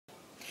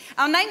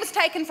Our name was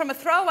taken from a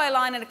throwaway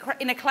line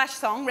in a Clash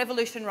song,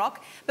 Revolution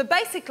Rock, but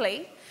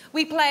basically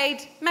we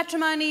played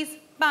matrimonies,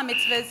 bar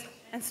mitzvahs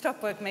and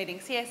stop work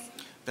meetings, yes?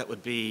 That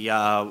would be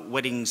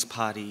weddings,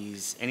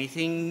 parties,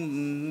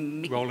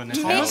 anything. Mick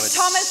Thomas,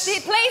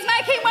 please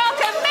make him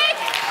welcome Mick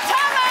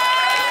Thomas!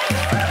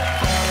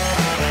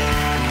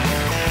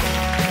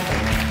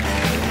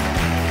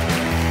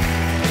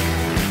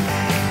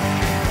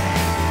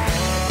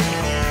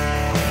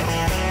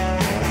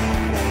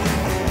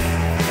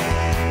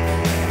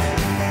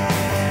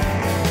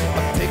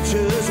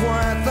 Picture's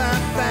worth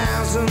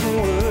 1,000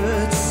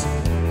 words,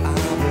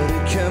 but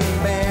it can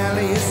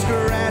barely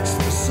scratch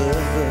the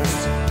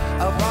surface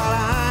of what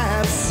I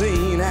have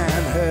seen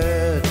and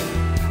heard.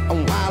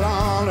 And while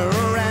all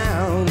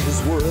around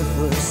is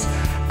worthless,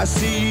 I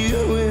see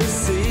you in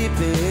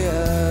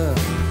sepia,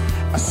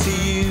 I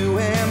see you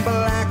in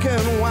black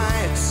and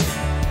white,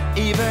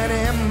 even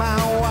in my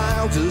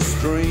wildest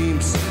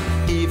dreams,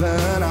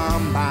 even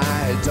on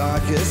my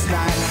darkest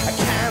night. I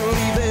can't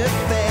leave it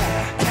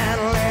there,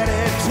 can't let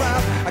it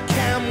drop, I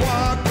can't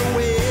walk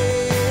away.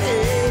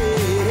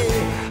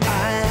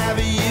 I have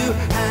you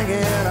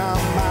hanging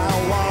on my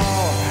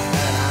wall,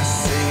 and I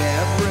sing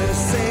every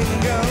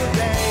single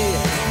day.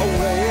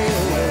 Away,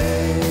 away,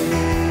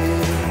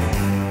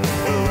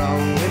 where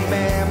only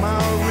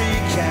memory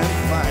can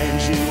find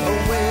you.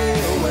 Away,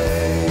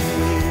 away,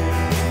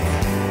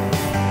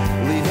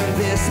 leaving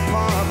this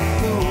part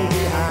pool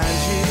behind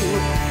you.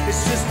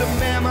 It's just a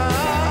memory.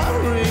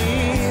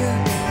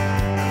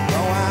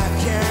 Oh, I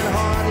can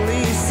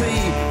hardly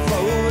see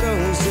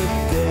photos of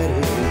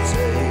better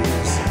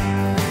days.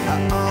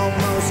 Are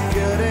almost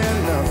good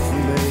enough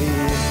for me.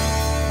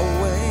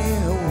 Away,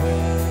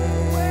 away,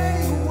 away,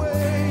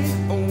 away,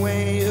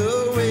 away,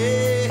 away,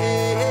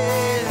 away,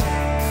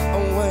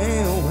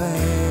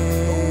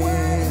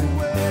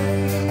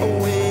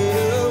 away,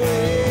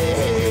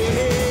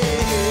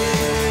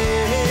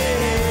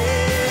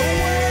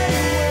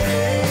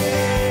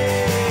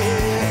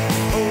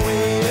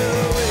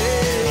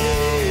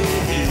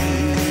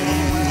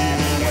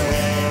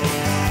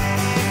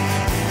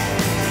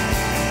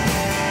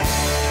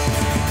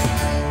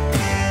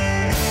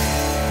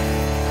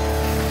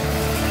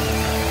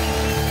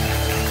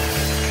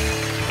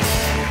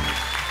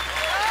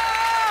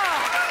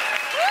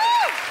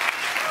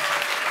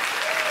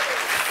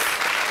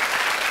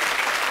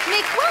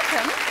 Mick,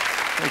 welcome.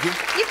 Thank you.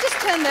 You've just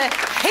turned the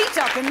heat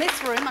up in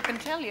this room, I can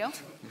tell you.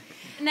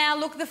 Now,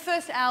 look, the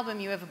first album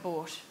you ever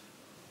bought.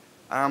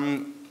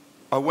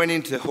 I went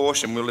into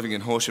Horsham, we were living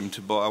in Horsham,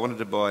 I wanted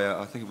to buy,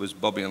 I think it was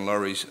Bobby and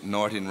Laurie's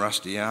Knight in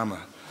Rusty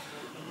Armour,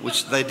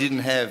 which they didn't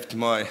have, to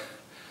my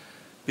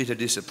bitter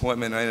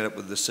disappointment. I ended up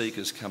with the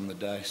Seekers come the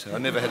day, so I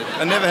never had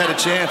a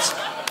chance.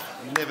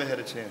 Never had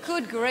a chance.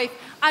 Good grief.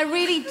 I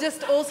really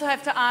just also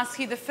have to ask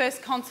you the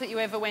first concert you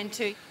ever went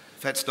to.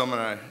 Fats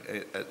Domino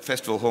at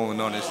Festival Hall in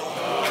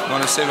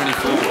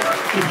 1974.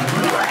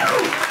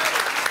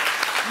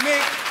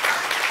 Mick!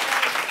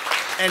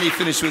 And he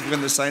finished with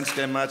When the Saints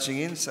Go Marching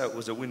In, so it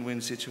was a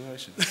win-win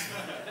situation.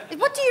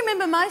 What do you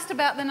remember most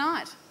about the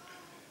night?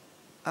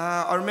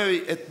 I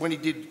remember when he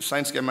did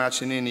Saints Go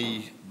Marching In,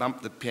 he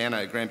bumped the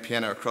piano, grand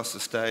piano, across the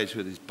stage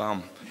with his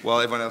bum,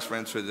 while everyone else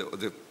ran through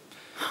the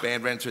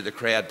band ran through the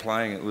crowd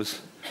playing. It was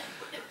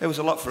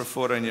a lot for a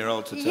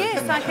 14-year-old to take.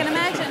 Yes, I can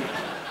imagine.